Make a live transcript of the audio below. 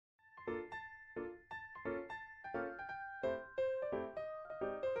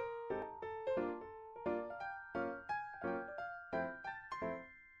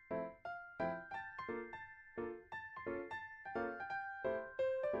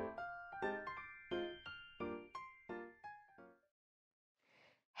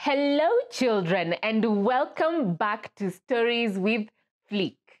Hello, children, and welcome back to Stories with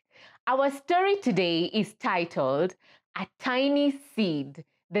Flic. Our story today is titled A Tiny Seed,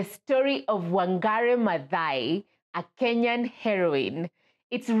 the story of Wangari Maathai, a Kenyan heroine.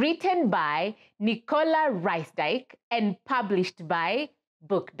 It's written by Nicola Risedike and published by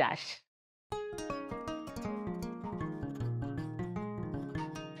Book Dash.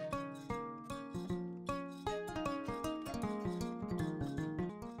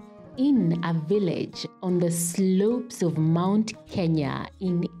 In a village on the slopes of Mount Kenya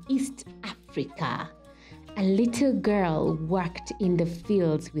in East Africa, a little girl worked in the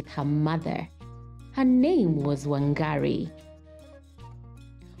fields with her mother. Her name was Wangari.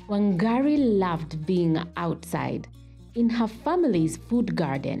 Wangari loved being outside. In her family's food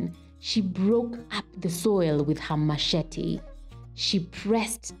garden, she broke up the soil with her machete. She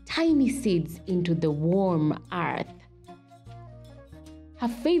pressed tiny seeds into the warm earth. Her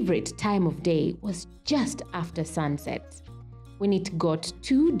favorite time of day was just after sunset. When it got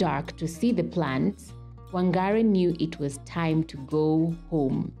too dark to see the plants, Wangari knew it was time to go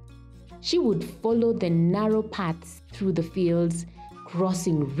home. She would follow the narrow paths through the fields,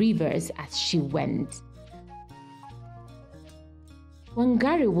 crossing rivers as she went.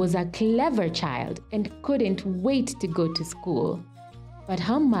 Wangari was a clever child and couldn't wait to go to school. But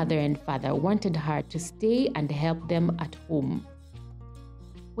her mother and father wanted her to stay and help them at home.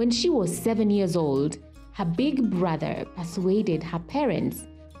 When she was 7 years old, her big brother persuaded her parents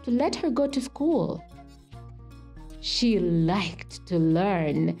to let her go to school. She liked to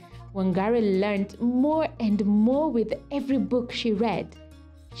learn. Wangari learned more and more with every book she read.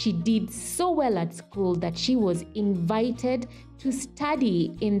 She did so well at school that she was invited to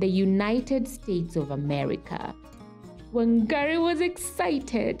study in the United States of America. Wangari was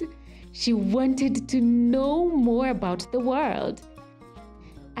excited. She wanted to know more about the world.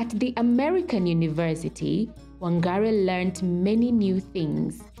 At the American University, Wangari learned many new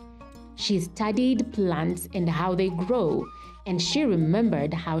things. She studied plants and how they grow, and she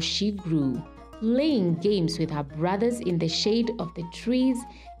remembered how she grew, playing games with her brothers in the shade of the trees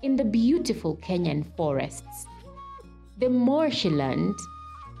in the beautiful Kenyan forests. The more she learned,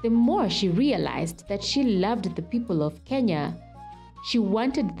 the more she realized that she loved the people of Kenya. She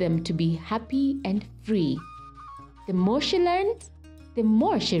wanted them to be happy and free. The more she learned, the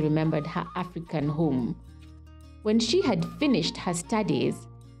more she remembered her African home. When she had finished her studies,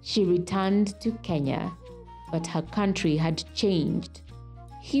 she returned to Kenya, but her country had changed.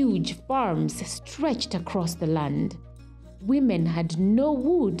 Huge farms stretched across the land. Women had no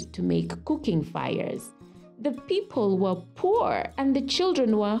wood to make cooking fires. The people were poor and the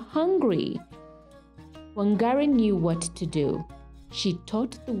children were hungry. Wangari knew what to do. She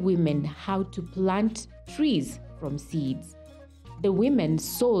taught the women how to plant trees from seeds. The women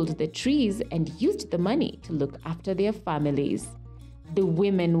sold the trees and used the money to look after their families. The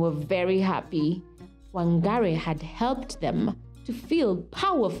women were very happy. Wangari had helped them to feel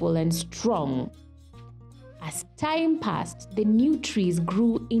powerful and strong. As time passed, the new trees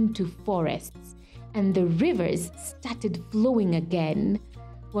grew into forests and the rivers started flowing again.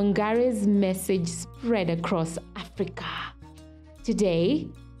 Wangari's message spread across Africa. Today,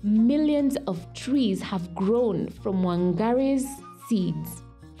 millions of trees have grown from Wangari's seeds.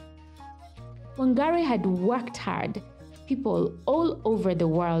 Wangari had worked hard. People all over the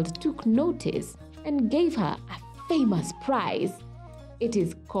world took notice and gave her a famous prize. It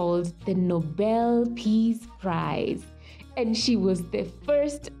is called the Nobel Peace Prize, and she was the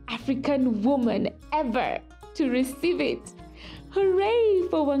first African woman ever to receive it. Hooray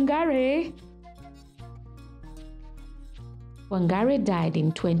for Wangari! Wangari died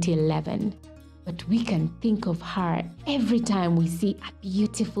in 2011. But we can think of her every time we see a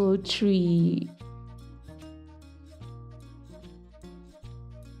beautiful tree.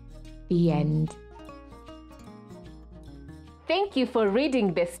 The end. Thank you for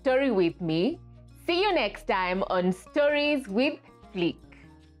reading the story with me. See you next time on Stories with Flic.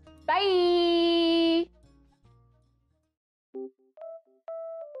 Bye!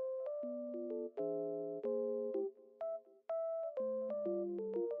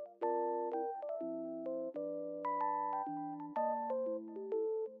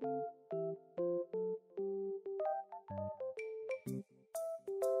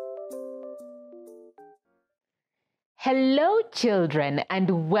 Hello, children,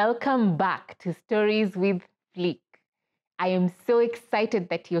 and welcome back to Stories with Flic. I am so excited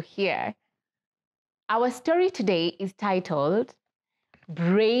that you're here. Our story today is titled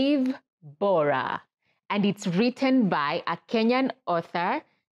Brave Bora, and it's written by a Kenyan author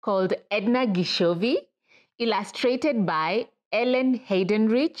called Edna Gishovi, illustrated by Ellen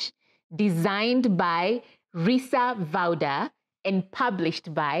Heidenreich, designed by Risa Vauda, and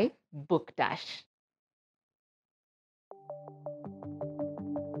published by Book Dash.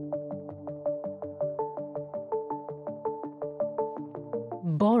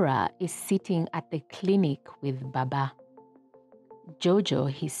 Bora is sitting at the clinic with Baba. Jojo,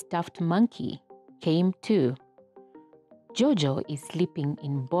 his stuffed monkey, came too. Jojo is sleeping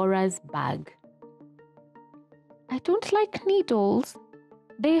in Bora's bag. "I don't like needles.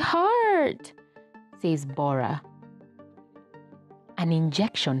 They hurt," says Bora. "An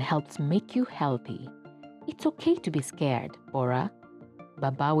injection helps make you healthy. It's okay to be scared, Bora.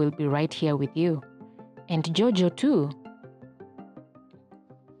 Baba will be right here with you. And Jojo too."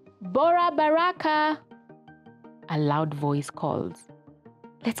 "Bora Baraka!" a loud voice calls.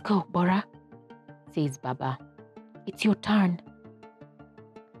 "Let's go, Bora," says Baba. "It's your turn."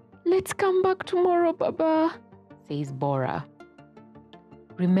 "Let's come back tomorrow, Baba," says Bora.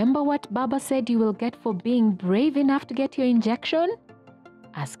 "Remember what Baba said you will get for being brave enough to get your injection?"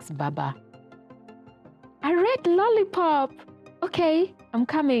 asks Baba. "A red lollipop." "Okay, I'm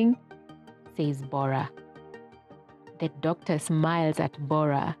coming," says Bora. The doctor smiles at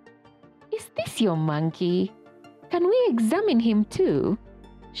Bora. "Is this your monkey? Can we examine him too?"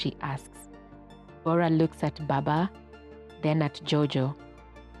 she asks. Bora looks at Baba, then at Jojo,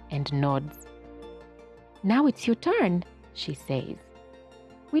 and nods. "Now it's your turn," she says.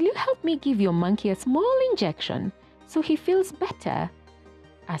 "Will you help me give your monkey a small injection so he feels better?"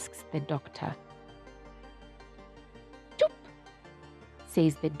 asks the doctor. "Choop,"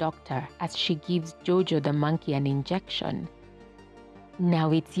 says the doctor as she gives Jojo the monkey an injection.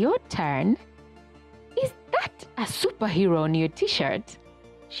 "Now it's your turn." "Is that a superhero on your t-shirt?"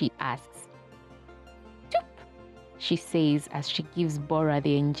 she asks. "Choop," she says as she gives Bora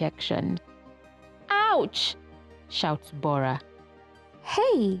the injection. "Ouch!" shouts Bora.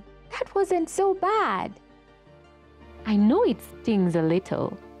 "Hey, that wasn't so bad." "I know it stings a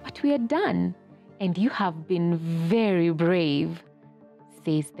little, but we are done, and you have been very brave,"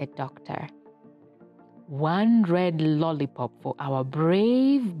 says the doctor. "One red lollipop for our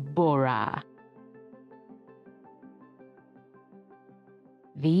brave Bora."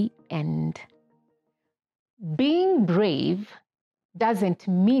 The end. Being brave doesn't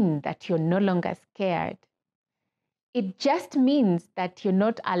mean that you're no longer scared. It just means that you're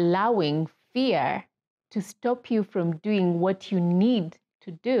not allowing fear to stop you from doing what you need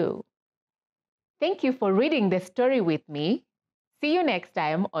to do. Thank you for reading the story with me. See you next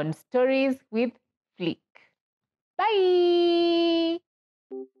time on Stories with Flic. Bye!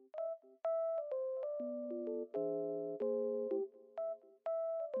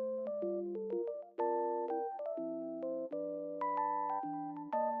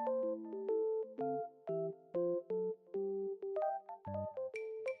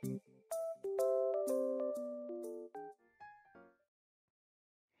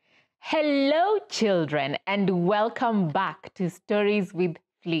 Hello, children, and welcome back to Stories with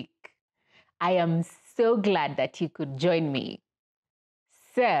Flic. I am so glad that you could join me.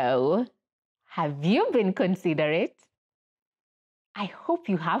 So, have you been considerate? I hope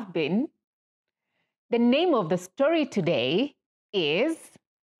you have been. The name of the story today is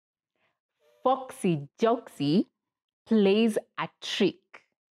Foxy Joxy Plays a Trick.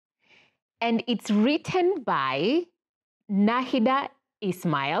 And it's written by Nahida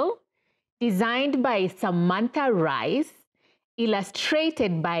Ismail, designed by Samantha Rice,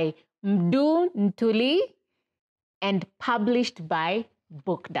 illustrated by Mdu Ntuli, and published by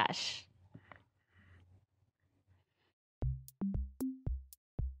Book Dash.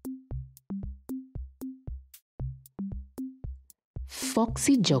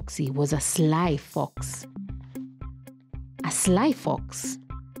 Foxy Joxy was a sly fox. A sly fox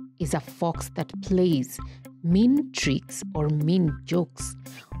is a fox that plays mean tricks or mean jokes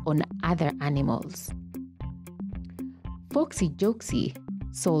on other animals. Foxy Joxy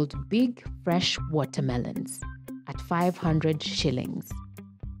sold big, fresh watermelons at 500 shillings.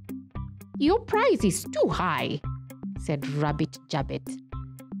 "Your price is too high," said Rabbit Jabbit.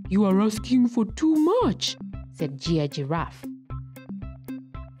 "You are asking for too much," said Gia Giraffe.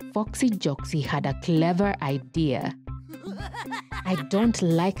 Foxy Joxy had a clever idea. I don't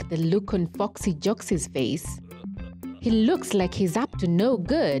like the look on Foxy Joxy's face. He looks like he's up to no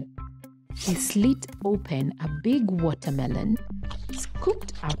good. He slit open a big watermelon,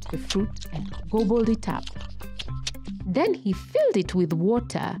 scooped out the fruit and gobbled it up. Then he filled it with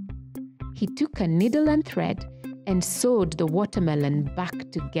water. He took a needle and thread and sewed the watermelon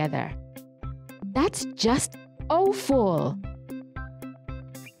back together. "That's just awful."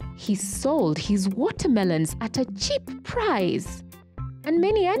 He sold his watermelons at a cheap price, and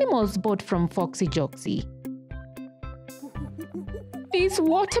many animals bought from Foxy Joxy. "This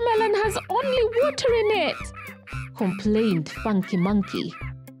watermelon has only water in it," complained Funky Monkey.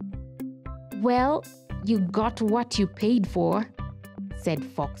 "Well, you got what you paid for," said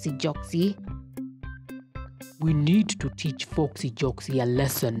Foxy Joxy. "We need to teach Foxy Joxy a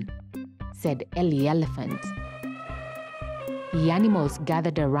lesson," said Ellie Elephant. The animals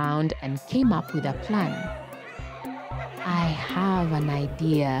gathered around and came up with a plan. "I have an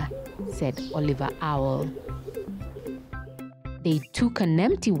idea," said Oliver Owl. They took an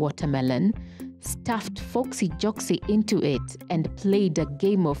empty watermelon, stuffed Foxy Joxy into it, and played a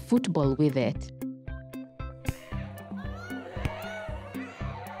game of football with it.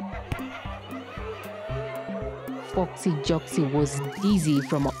 Foxy Joxy was dizzy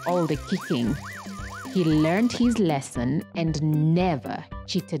from all the kicking. He learned his lesson and never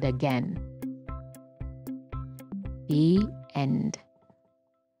cheated again. The end.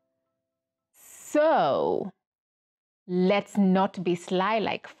 So, let's not be sly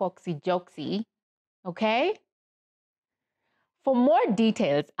like Foxy Joxy, okay? For more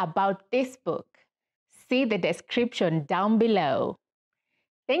details about this book, see the description down below.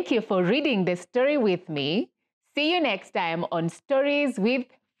 Thank you for reading the story with me. See you next time on Stories with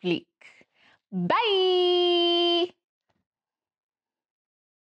Flic. Bye!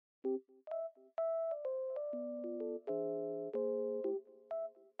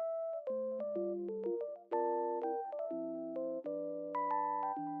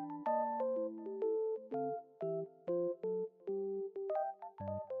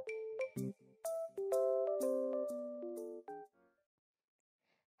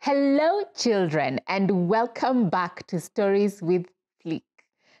 Hello, children, and welcome back to Stories with Flic.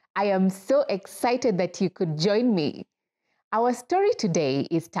 I am so excited that you could join me. Our story today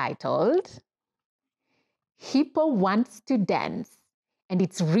is titled Hippo Wants to Dance, and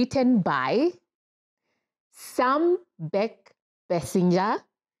it's written by Sam Beck-Bessinger,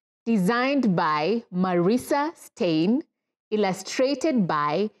 designed by Marissa Stein, illustrated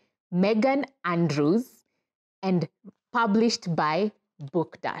by Megan Andrews, and published by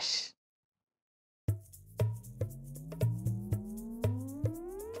Book Dash.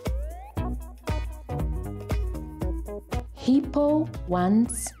 Hippo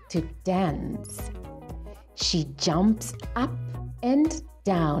wants to dance. She jumps up and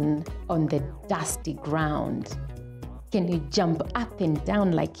down on the dusty ground. Can you jump up and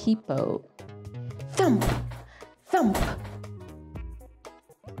down like Hippo? Thump, thump.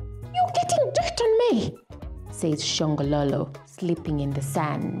 "You're getting dirt on me," says Shongololo, sleeping in the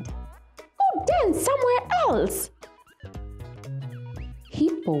sand. "Go dance somewhere else."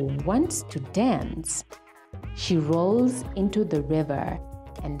 Hippo wants to dance. She rolls into the river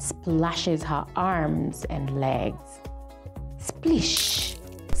and splashes her arms and legs. Splish,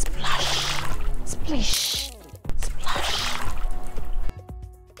 splash, splish, splash.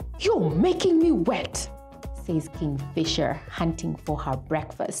 "You're making me wet," says Kingfisher, hunting for her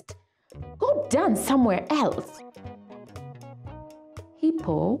breakfast. "Go dance somewhere else."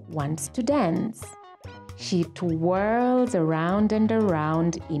 Hippo wants to dance. She twirls around and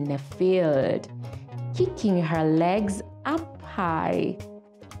around in a field, kicking her legs up high.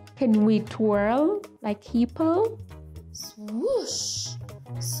 Can we twirl like Hippo? Swoosh,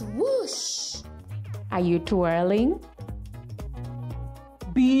 swoosh. Are you twirling?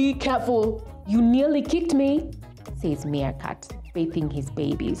 "Be careful, you nearly kicked me," says Meerkat, bathing his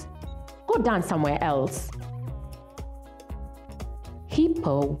babies. "Go dance somewhere else."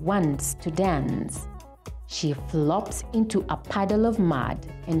 Hippo wants to dance. She flops into a puddle of mud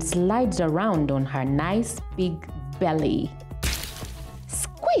and slides around on her nice big belly.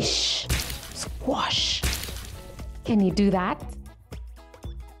 Squish! Squash! Can you do that?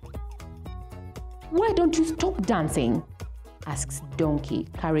 "Why don't you stop dancing?" asks Donkey,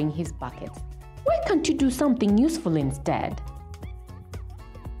 carrying his bucket. "Why can't you do something useful instead?"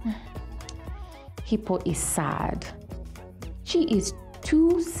 Hippo is sad. She is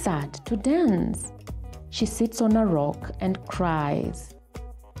too sad to dance. She sits on a rock and cries.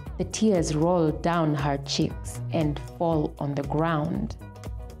 The tears roll down her cheeks and fall on the ground.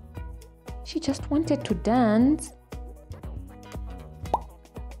 She just wanted to dance.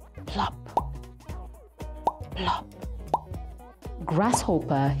 Plop, plop.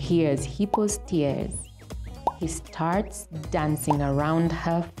 Grasshopper hears Hippo's tears. He starts dancing around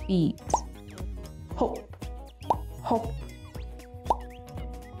her feet. Hop, hop.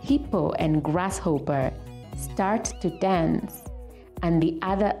 Hippo and Grasshopper start to dance, and the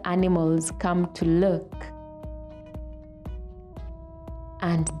other animals come to look.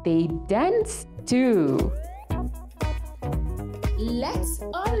 And they dance too. Let's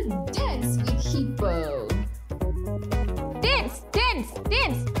all dance with Hippo. Dance, dance,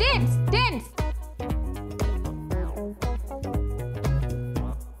 dance, dance, dance.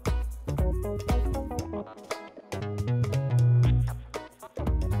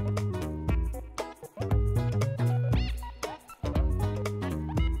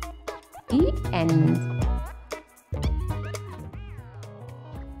 The end.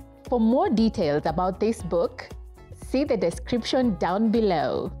 For more details about this book, see the description down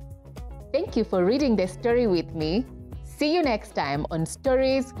below. Thank you for reading the story with me. See you next time on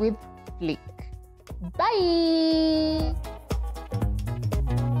Stories with Flic. Bye!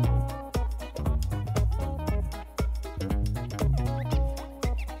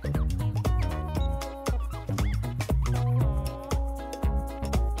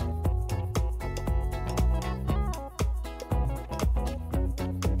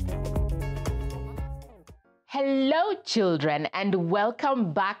 Hello, children, and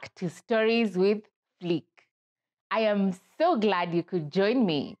welcome back to Stories with Flic. I am so glad you could join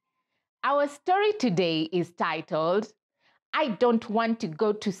me. Our story today is titled, I Don't Want to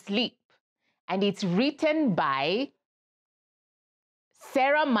Go to Sleep, and it's written by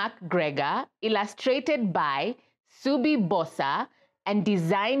Sarah McGregor, illustrated by Subi Bossa, and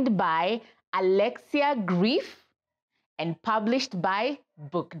designed by Alexia Grief, and published by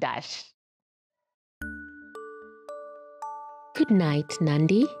Book Dash. Good night,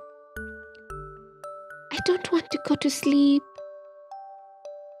 Nandi. I don't want to go to sleep.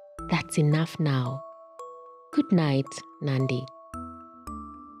 That's enough now. Good night, Nandi.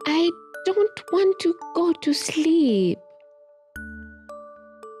 I don't want to go to sleep.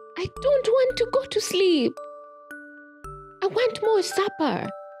 I don't want to go to sleep. I want more supper.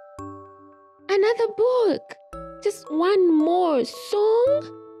 Another book. Just one more song.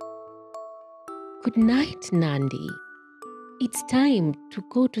 Good night, Nandi. It's time to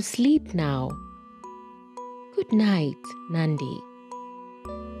go to sleep now. Good night, Nandi.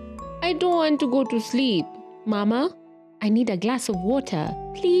 I don't want to go to sleep. Mama, I need a glass of water.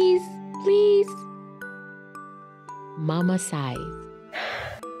 Please, please. Mama sighs.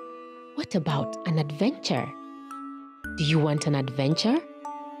 What about an adventure? Do you want an adventure?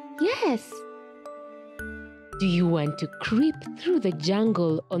 Yes. Do you want to creep through the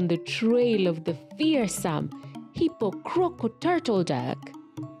jungle on the trail of the fearsome hippo-croco-turtle duck?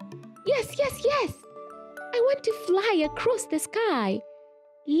 Yes, yes, yes. I want to fly across the sky,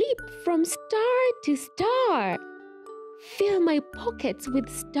 leap from star to star, fill my pockets with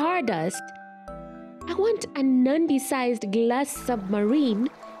stardust. I want a Nandi-sized glass submarine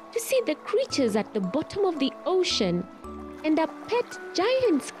to see the creatures at the bottom of the ocean and a pet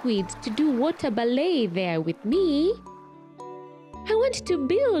giant squid to do water ballet there with me. I want to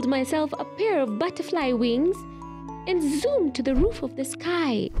build myself a pair of butterfly wings and zoom to the roof of the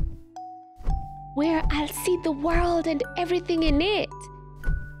sky, where I'll see the world and everything in it.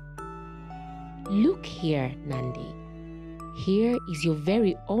 Look here, Nandi. Here is your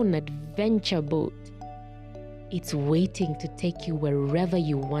very own adventure boat. It's waiting to take you wherever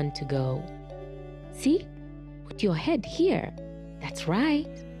you want to go. See? Put your head here. That's right.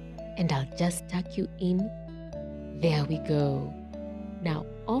 And I'll just tuck you in. There we go. Now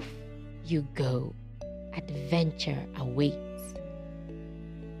off you go. Adventure awaits.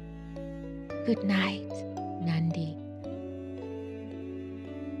 Good night, Nandi.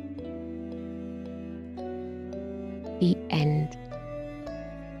 The end.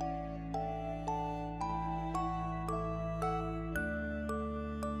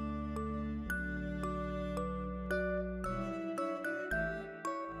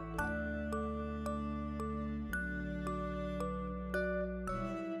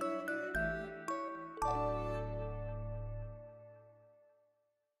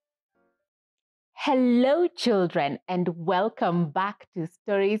 Hello, children, and welcome back to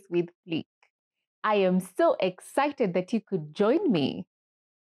Stories with Flic. I am so excited that you could join me.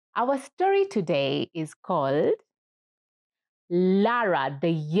 Our story today is called Lara the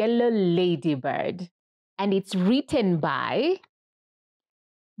Yellow Ladybird, and it's written by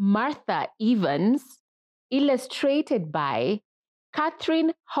Martha Evans, illustrated by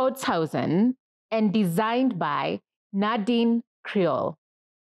Catherine Holzhausen, and designed by Nadine Creole.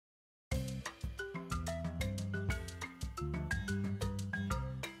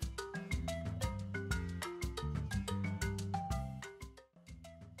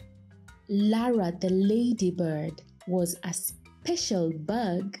 Lara the ladybird was a special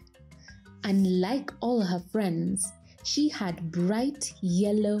bug. Unlike all her friends, she had bright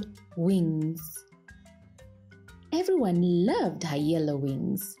yellow wings. Everyone loved her yellow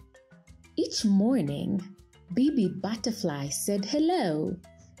wings. Each morning, baby butterfly said hello,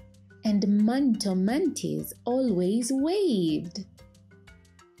 and manto mantis always waved.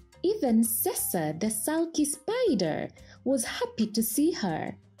 Even Cessa the sulky spider was happy to see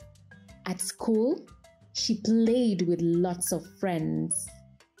her. At school, she played with lots of friends.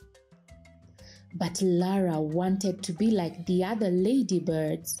 But Lara wanted to be like the other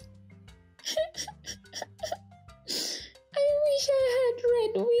ladybirds. I wish I had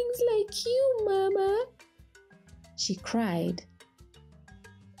red wings like you, Mama, she cried.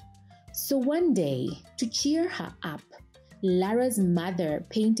 So one day, to cheer her up, Lara's mother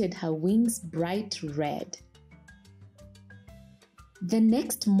painted her wings bright red. The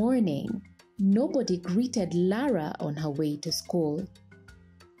next morning, nobody greeted Lara on her way to school.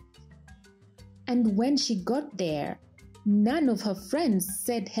 And when she got there, none of her friends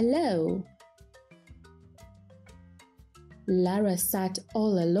said hello. Lara sat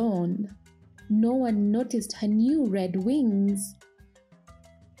all alone. No one noticed her new red wings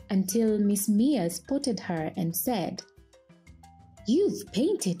until Miss Mia spotted her and said, "You've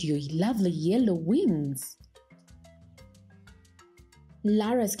painted your lovely yellow wings."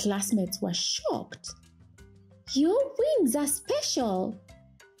 Lara's classmates were shocked. "Your wings are special,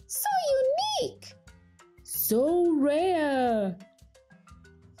 so unique, so rare."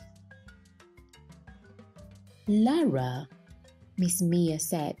 "Lara," Miss Mia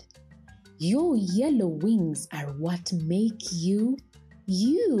said, "your yellow wings are what make you,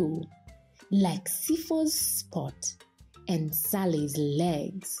 you, like Sifo's spot and Sally's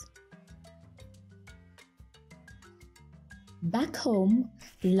legs." Back home,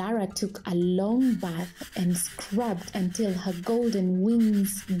 Lara took a long bath and scrubbed until her golden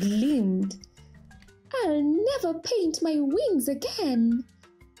wings gleamed. "I'll never paint my wings again,"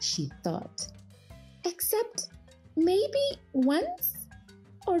 she thought. "Except maybe once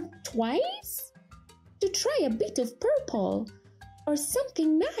or twice to try a bit of purple or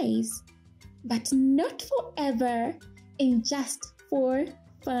something nice, but not forever and just for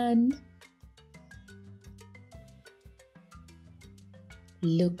fun."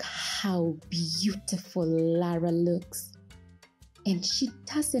 Look how beautiful Lara looks. And she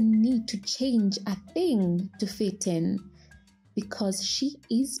doesn't need to change a thing to fit in because she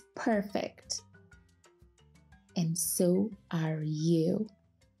is perfect. And so are you.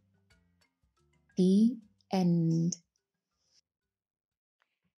 The end.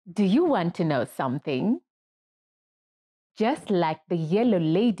 Do you want to know something? Just like the yellow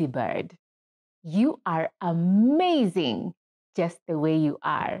ladybird, you are amazing just the way you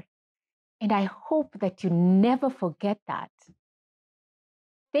are. And I hope that you never forget that.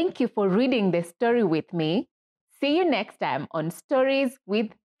 Thank you for reading this story with me. See you next time on Stories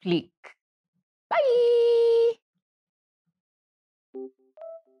with Flic. Bye!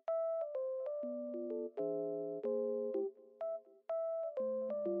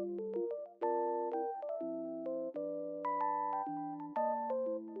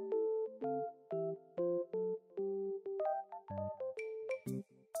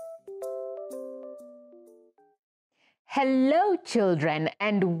 Hello, children,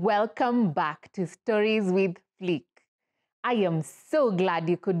 and welcome back to Stories with Flic. I am so glad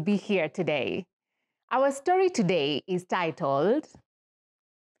you could be here today. Our story today is titled,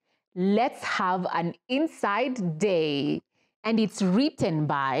 Let's Have an Inside Day, and it's written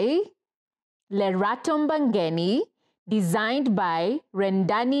by Lerato Mbangeni, designed by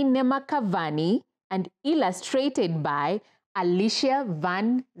Rendani Nemakavani, and illustrated by Alicia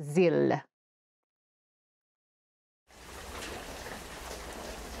Van Zyl.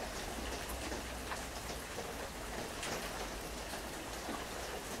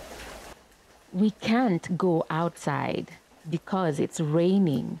 We can't go outside because it's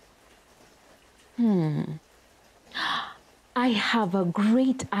raining. I have a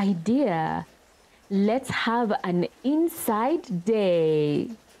great idea. Let's have an inside day.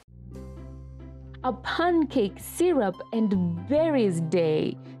 A pancake, syrup, and berries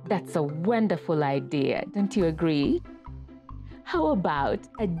day. That's a wonderful idea, don't you agree? How about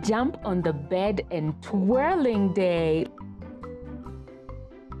a jump on the bed and twirling day?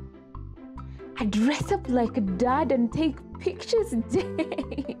 A dress up like a dad and take pictures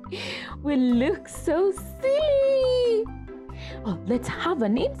day. We look so silly. Oh, let's have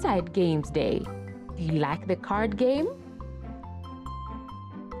an inside games day. Do you like the card game?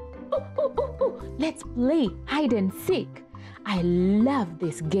 Let's play hide and seek. I love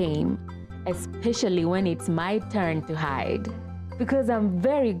this game, especially when it's my turn to hide, because I'm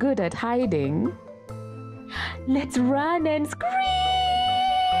very good at hiding. Let's run and scream.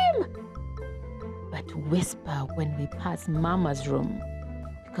 But whisper when we pass Mama's room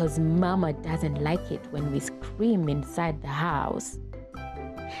because Mama doesn't like it when we scream inside the house.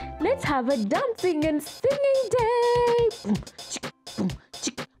 Let's have a dancing and singing day. Boom, chick, boom,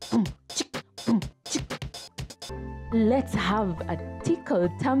 chick, boom, chick, boom, chick. Let's have a tickle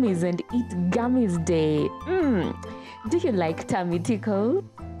tummies and eat gummies day. Do you like tummy tickles?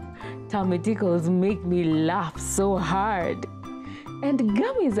 Tummy tickles make me laugh so hard. And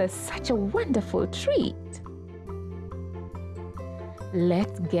gummies are such a wonderful treat.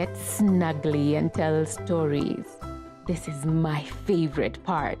 Let's get snuggly and tell stories. This is my favorite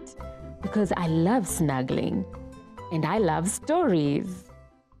part because I love snuggling and I love stories.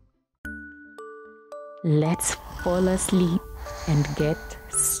 Let's fall asleep and get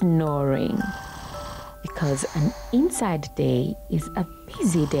snoring because an inside day is a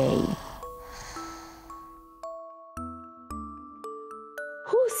busy day.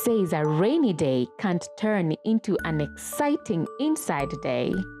 Who says a rainy day can't turn into an exciting inside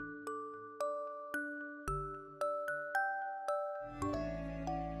day?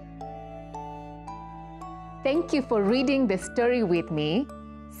 Thank you for reading the story with me.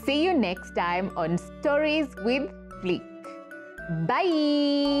 See you next time on Stories with Flic.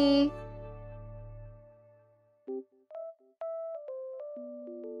 Bye!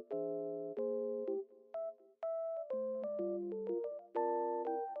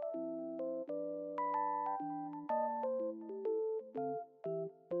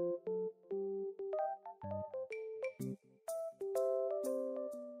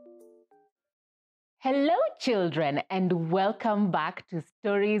 Hello, children, and welcome back to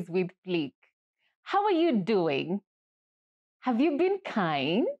Stories with Flic. How are you doing? Have you been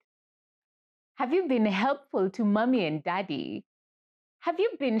kind? Have you been helpful to mommy and daddy? Have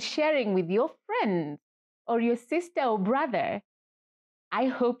you been sharing with your friends or your sister or brother? I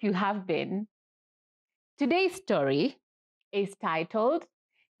hope you have been. Today's story is titled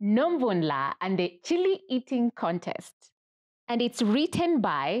Nomvunla and the Chili Eating Contest, and it's written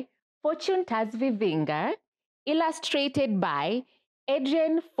by Fortune Tasvivinga, illustrated by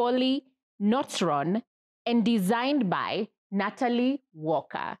Adrian Foley Notron, and designed by Natalie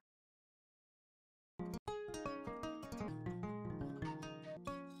Walker.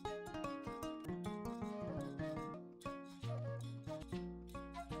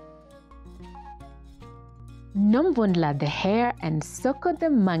 Nomvunla the hare and Soko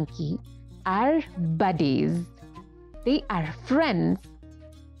the monkey are buddies. They are friends.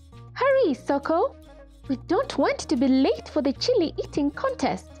 Hurry, Soko! We don't want to be late for the chili eating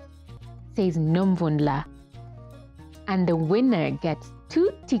contest, says Nomvunla. And the winner gets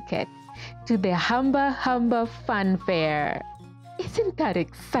 2 tickets to the Hamba Hamba Fun Fair. Isn't that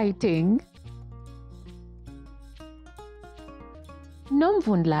exciting?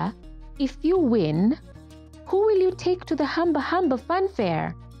 Nomvunla, if you win, who will you take to the Hamba Hamba Fun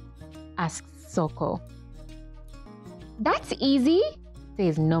Fair? Asks Soko. That's easy,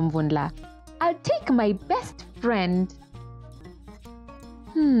 says Nomvunla. I'll take my best friend.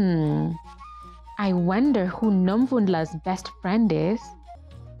 I wonder who Nomvunla's best friend is.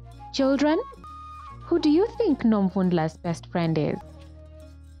 Children, who do you think Nomvunla's best friend is?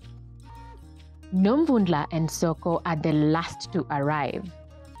 Nomvunla and Soko are the last to arrive.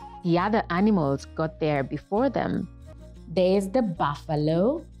 The other animals got there before them. There's the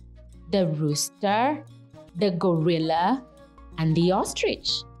buffalo, the rooster, the gorilla, and the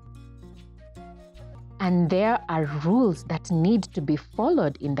ostrich. And there are rules that need to be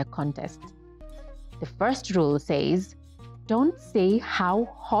followed in the contest. The first rule says, don't say how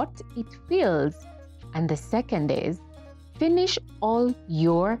hot it feels. And the second is, finish all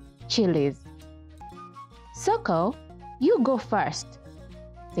your chilies. Soko, you go first,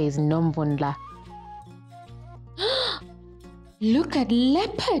 says Nomvunla. Look at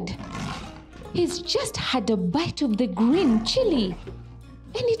Leopard. He's just had a bite of the green chili.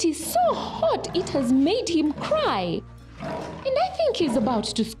 And it is so hot it has made him cry. And I think he's about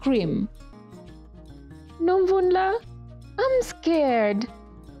to scream. Nomvunla, I'm scared,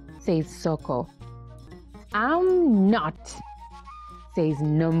 says Soko. I'm not, says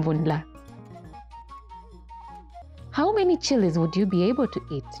Nomvunla. How many chilies would you be able to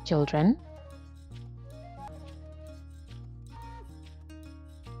eat, children?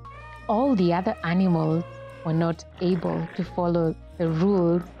 All the other animals were not able to follow the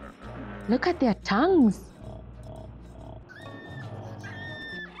rules. Look at their tongues.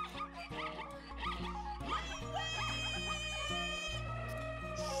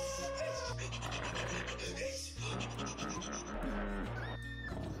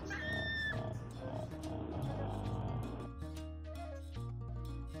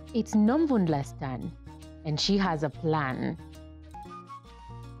 It's Nomvunla's turn. and she has a plan.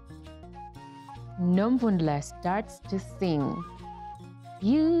 Nomvundla starts to sing.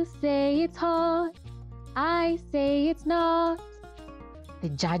 You say it's hot, I say it's not. The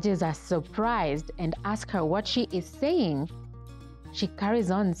judges are surprised and ask her what she is saying. She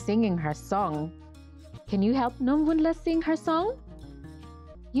carries on singing her song. Can you help Nomvundla sing her song?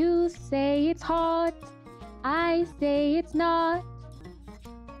 You say it's hot, I say it's not.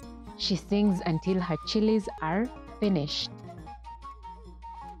 She sings until her chilies are finished.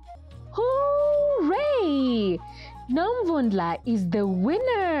 Hooray! Nomvundla is the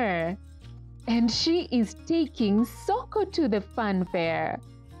winner! And she is taking Soko to the fun fair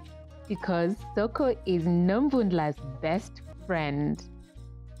because Soko is Nomvundla's best friend.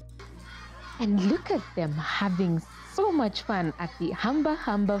 And look at them having so much fun at the Hamba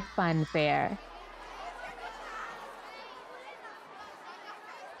Hamba Fun Fair.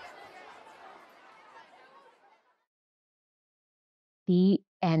 The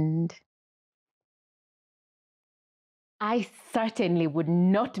end. I certainly would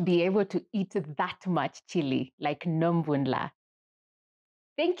not be able to eat that much chili like Nomvundla.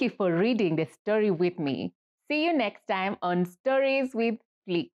 Thank you for reading the story with me. See you next time on Stories with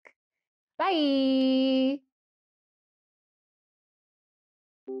Flic. Bye!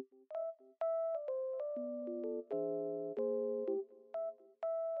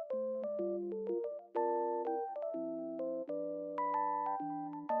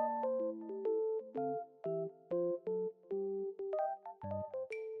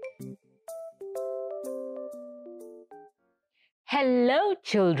 Hello,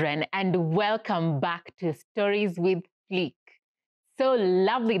 children, and welcome back to Stories with Flic. So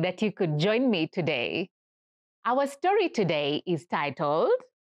lovely that you could join me today. Our story today is titled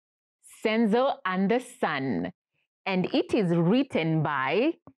Senzo and the Sun, and it is written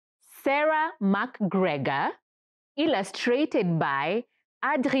by Sarah McGregor, illustrated by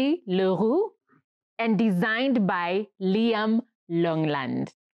Adri Leroux, and designed by Liam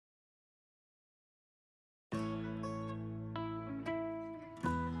Longland.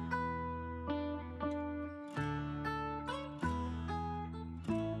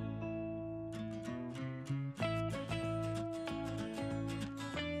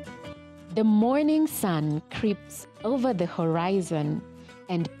 The morning sun creeps over the horizon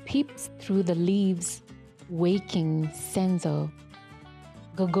and peeps through the leaves, waking Senzo.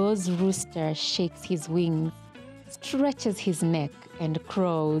 Gogo's rooster shakes his wings, stretches his neck, and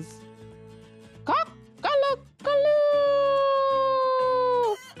crows.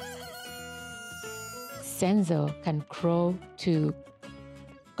 Cock-a-lock-a-loo! Senzo can crow too.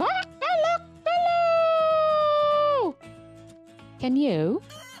 Cock-a-lock-a-loo! Can you?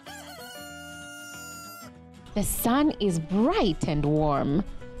 The sun is bright and warm.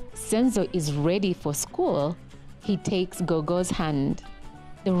 Senzo is ready for school. He takes Gogo's hand.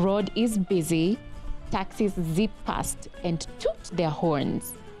 The road is busy. Taxis zip past and toot their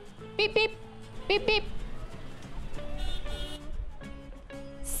horns. Beep, beep, beep, beep.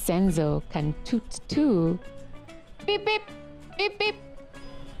 Senzo can toot too. Beep, beep, beep, beep.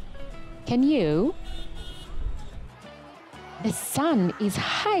 Can you? The sun is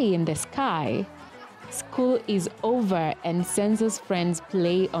high in the sky. School is over and Senzo's friends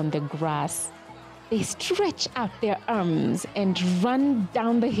play on the grass. They stretch out their arms and run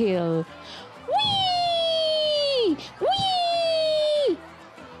down the hill. Whee! Whee!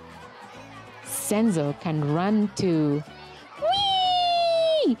 Senzo can run too.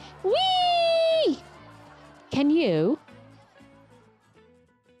 Whee! Whee! Can you?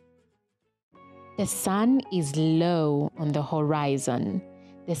 The sun is low on the horizon.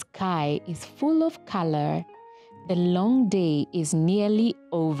 The sky is full of color. The long day is nearly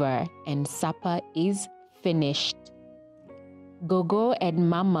over and supper is finished. Gogo and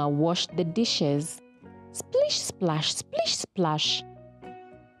Mama wash the dishes. Splish, splash, splish, splash.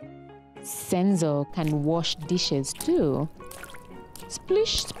 Senzo can wash dishes too.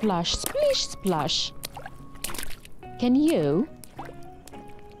 Splish, splash, splish, splash. Can you?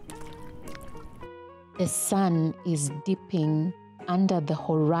 The sun is dipping under the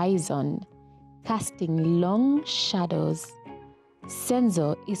horizon, casting long shadows.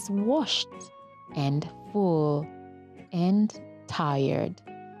 Senzo is washed and full and tired.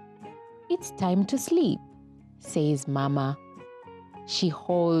 It's time to sleep, says Mama. She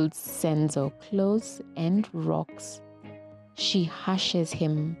holds Senzo close and rocks. She hushes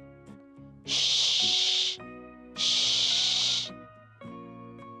him. Shh, shh.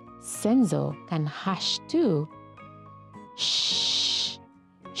 Senzo can hush too. Shh,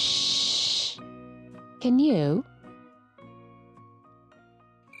 shh. Can you?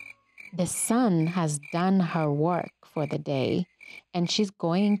 The sun has done her work for the day and she's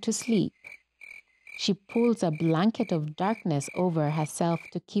going to sleep. She pulls a blanket of darkness over herself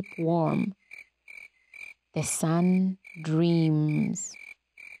to keep warm. The sun dreams.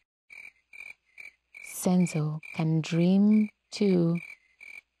 Senzo can dream too.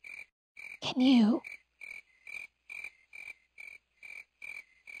 Can you?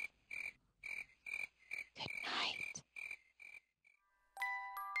 Good night.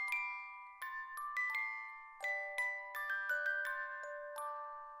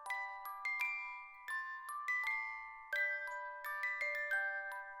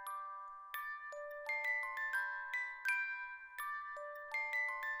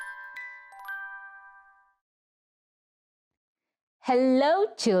 Hello,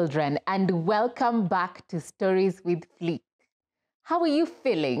 children, and welcome back to Stories with Flic. How are you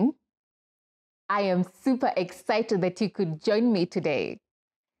feeling? I am super excited that you could join me today.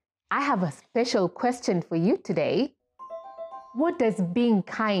 I have a special question for you today. What does being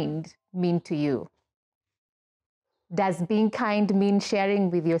kind mean to you? Does being kind mean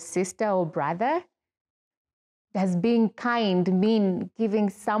sharing with your sister or brother? Does being kind mean giving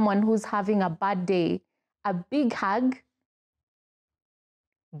someone who's having a bad day a big hug?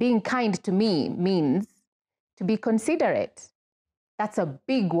 Being kind to me means to be considerate. That's a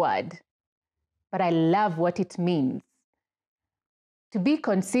big word, but I love what it means. To be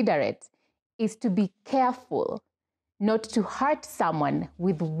considerate is to be careful not to hurt someone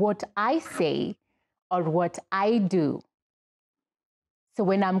with what I say or what I do. So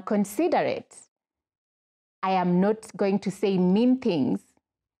when I'm considerate, I am not going to say mean things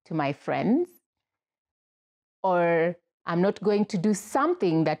to my friends, or I'm not going to do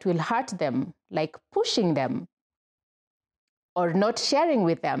something that will hurt them, like pushing them or not sharing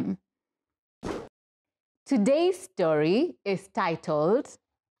with them. Today's story is titled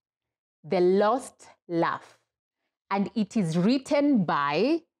The Lost Laugh, and it is written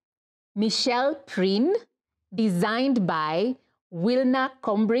by Michelle Preen, designed by Wilna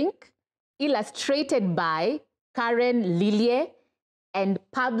Combrink, illustrated by Karen Lillier, and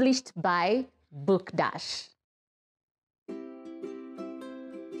published by Book Dash.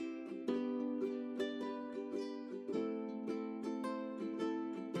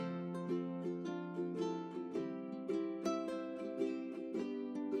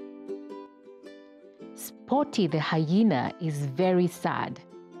 Spotty the hyena is very sad.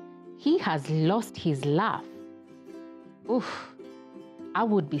 He has lost his laugh. Oof, I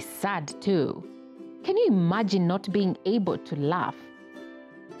would be sad too. Can you imagine not being able to laugh?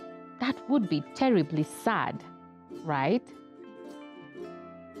 That would be terribly sad, right?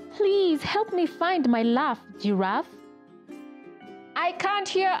 Please help me find my laugh, giraffe. I can't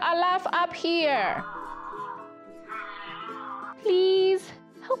hear a laugh up here. Please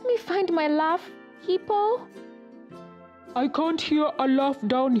help me find my laugh, hippo. I can't hear a laugh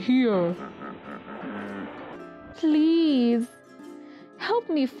down here. Please help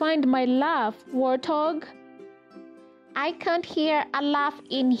me find my laugh, warthog. I can't hear a laugh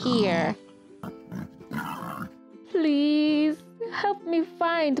in here. Please help me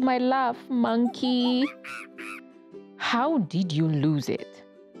find my laugh, monkey. How did you lose it?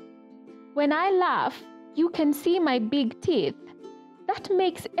 When I laugh, you can see my big teeth. That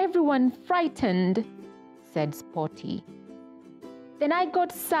makes everyone frightened, said Spotty. Then I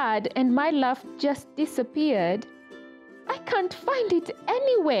got sad and my laugh just disappeared. I can't find it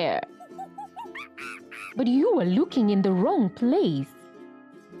anywhere. But you were looking in the wrong place.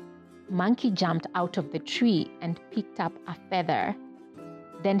 Monkey jumped out of the tree and picked up a feather.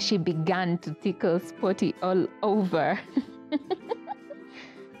 Then she began to tickle Spotty all over.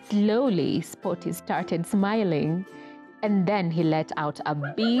 Slowly, Spotty started smiling, and then he let out a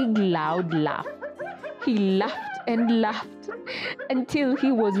big, loud laugh. He laughed and laughed until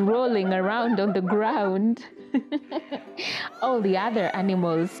he was rolling around on the ground. All the other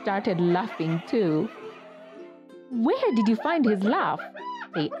animals started laughing too. Where did you find his laugh?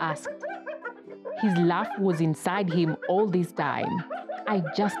 They asked. His laugh was inside him all this time. I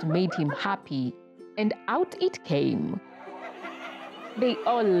just made him happy, and out it came. They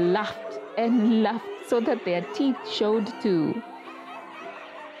all laughed and laughed so that their teeth showed too.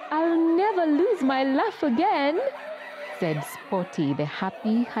 I'll never lose my laugh again, said Spotty the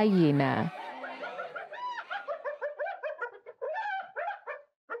happy hyena.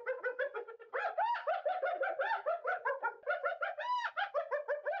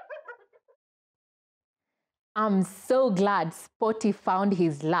 I'm so glad Spotty found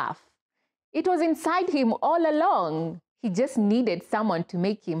his laugh. It was inside him all along. He just needed someone to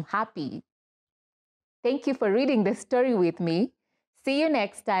make him happy. Thank you for reading the story with me. See you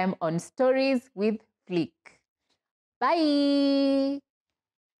next time on Stories with Flic. Bye!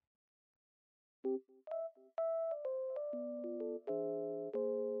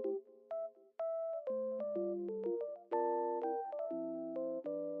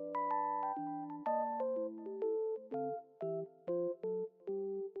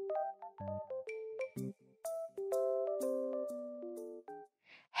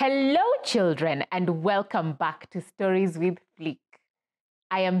 Hello, children, and welcome back to Stories with Flic.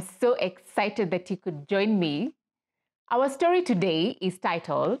 I am so excited that you could join me. Our story today is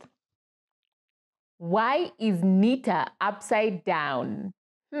titled, Why is Nita Upside Down?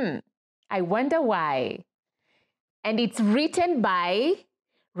 I wonder why. And it's written by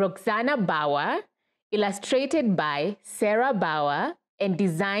Roxana Bauer, illustrated by Sarah Bauer, and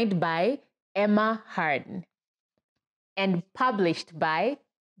designed by Emma Harden, and published by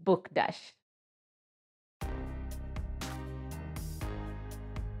Book Dash.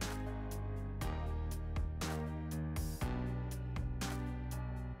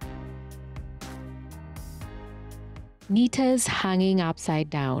 Nita's hanging upside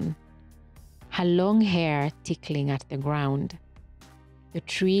down, her long hair tickling at the ground. The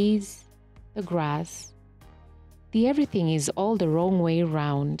trees, the grass, the everything is all the wrong way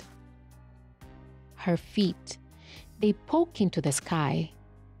round. Her feet, they poke into the sky.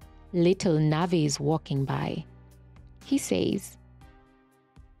 Little Navi is walking by. He says,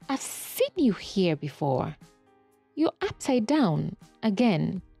 I've seen you here before. You're upside down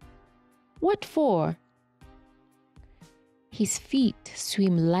again. What for? His feet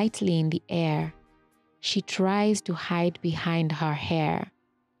swim lightly in the air. She tries to hide behind her hair.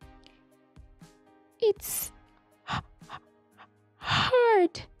 It's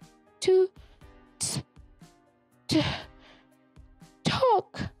hard to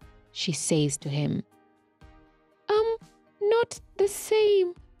talk, she says to him. I'm not the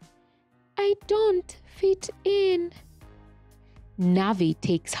same. I don't fit in. Navi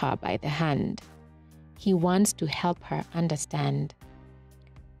takes her by the hand. He wants to help her understand.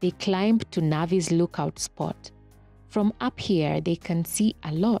 They climb to Navi's lookout spot. From up here, they can see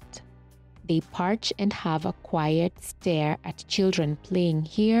a lot. They perch and have a quiet stare at children playing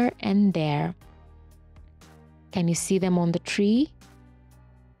here and there. Can you see them on the tree?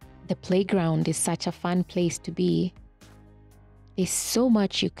 The playground is such a fun place to be. There's so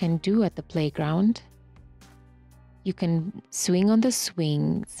much you can do at the playground. You can swing on the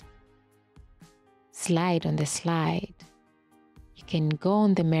swings, slide on the slide. You can go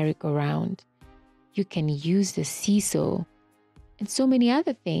on the merry-go-round. You can use the seesaw and so many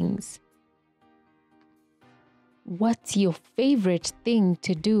other things. What's your favorite thing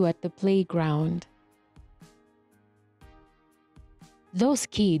to do at the playground? Those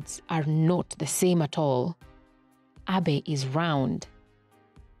kids are not the same at all. Abe is round.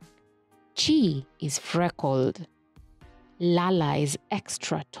 Chi is freckled. Lala is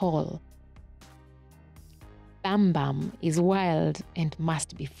extra tall. Bam Bam is wild and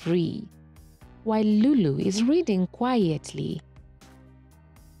must be free, while Lulu is reading quietly.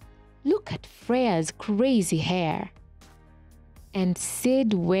 Look at Freya's crazy hair. And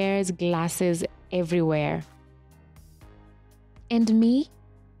Sid wears glasses everywhere. And me?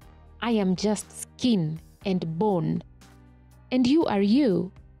 I am just skin and bone. And you are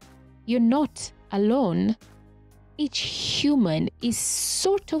you. You're not alone. Each human is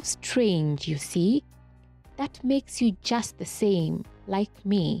sort of strange, you see. That makes you just the same, like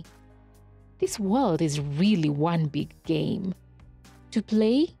me. This world is really one big game. To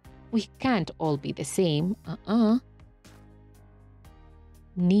play, we can't all be the same.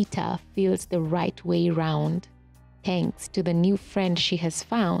 Nita feels the right way round, thanks to the new friend she has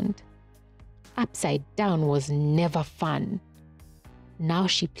found. Upside down was never fun. Now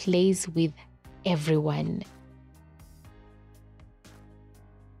she plays with everyone.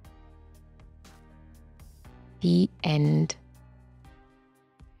 The end.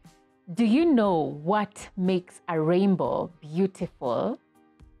 Do you know what makes a rainbow beautiful?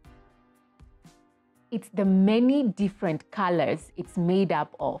 It's the many different colors it's made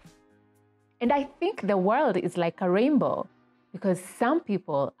up of. And I think the world is like a rainbow because some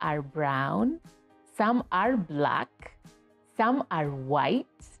people are brown, some are black, some are white,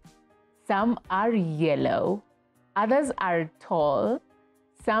 some are yellow, others are tall,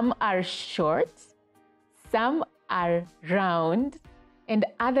 some are short, some are round, and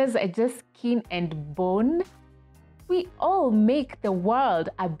others are just skin and bone. We all make the world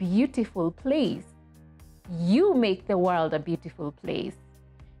a beautiful place. You make the world a beautiful place.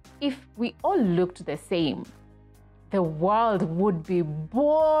 If we all looked the same, the world would be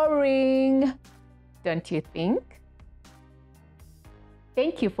boring, don't you think?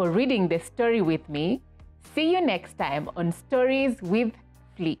 Thank you for reading the story with me. See you next time on Stories with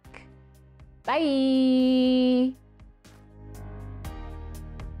Flic. Bye!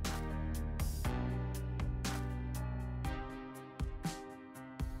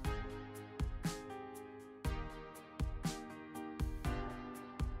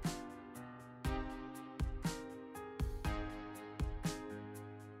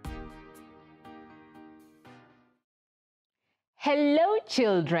 Hello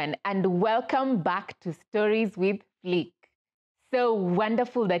children, and welcome back to Stories with Flic. So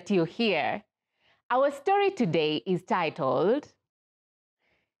wonderful that you're here. Our story today is titled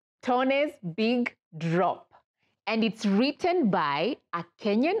Tone's Big Drop, and it's written by a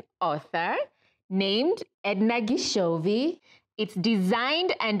Kenyan author named Edna Gishovi. It's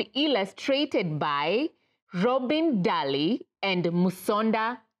designed and illustrated by Robin Daly and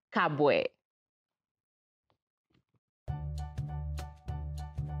Musonda Kabwe.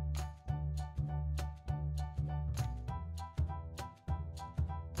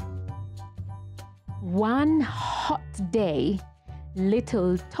 One hot day,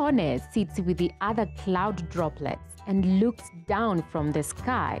 little Tone sits with the other cloud droplets and looks down from the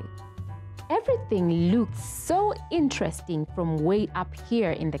sky. Everything looks so interesting from way up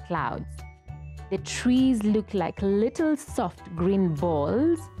here in the clouds. The trees look like little soft green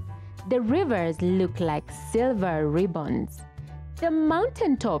balls. The rivers look like silver ribbons. The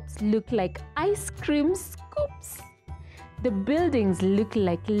mountaintops look like ice cream scoops. The buildings look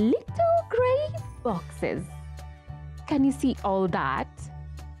like little gray boxes. Can you see all that?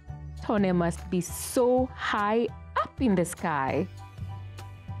 Tone must be so high up in the sky.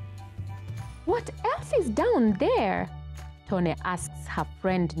 What else is down there? Tone asks her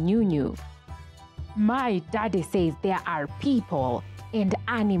friend Nunu. My daddy says there are people and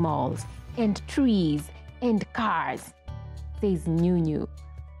animals and trees and cars, says Nunu.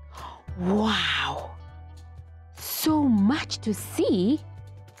 Wow! So much to see,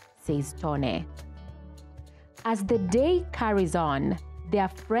 says Tone. As the day carries on, their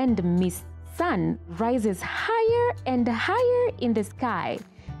friend Miss Sun rises higher and higher in the sky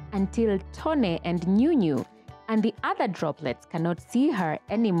until Tone and Nunu and the other droplets cannot see her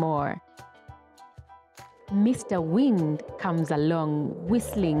anymore. Mr. Wind comes along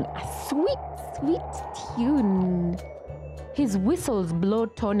whistling a sweet, sweet tune. His whistles blow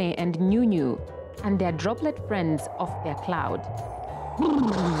Tone and Nunu and their droplet friends off their cloud.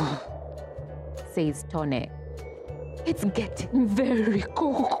 Says Tone. It's getting very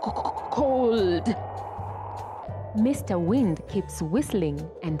cold. Mr. Wind keeps whistling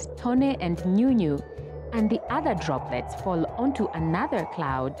and Tone and Nunu and the other droplets fall onto another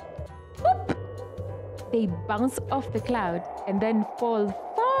cloud. Boop! They bounce off the cloud and then fall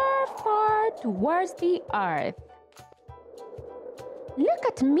far, far towards the earth. Look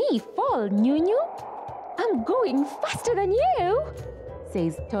at me fall, Nunu. I'm going faster than you,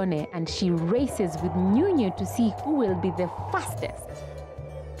 says Tone, and she races with Nunu to see who will be the fastest.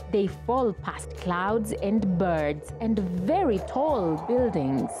 They fall past clouds and birds and very tall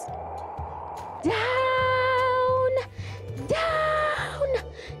buildings. Down, down,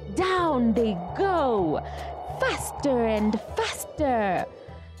 down they go, faster and faster.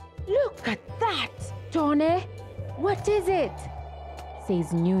 Look at that, Tone. What is it?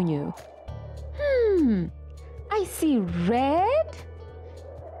 Says Nunu. I see red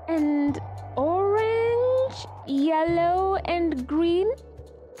and orange, yellow and green,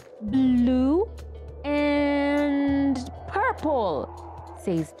 blue and purple,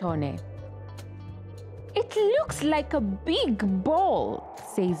 says Tone. It looks like a big ball,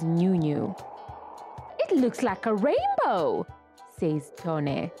 says Nunu. It looks like a rainbow, says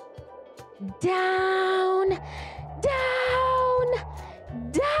Tone. Down, down,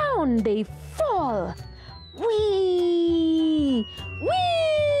 down they fall. Whee!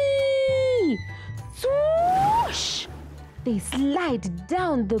 Whee! Swoosh! They slide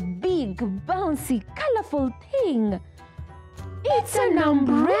down the big, bouncy, colorful thing. It's an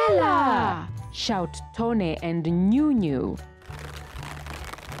umbrella! Shout Tone and Nunu.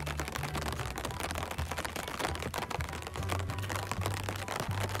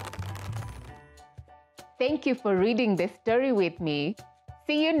 Thank you for reading this story with me.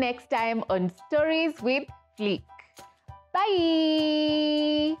 See you next time on Stories with Flic.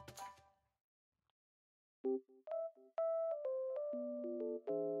 Bye!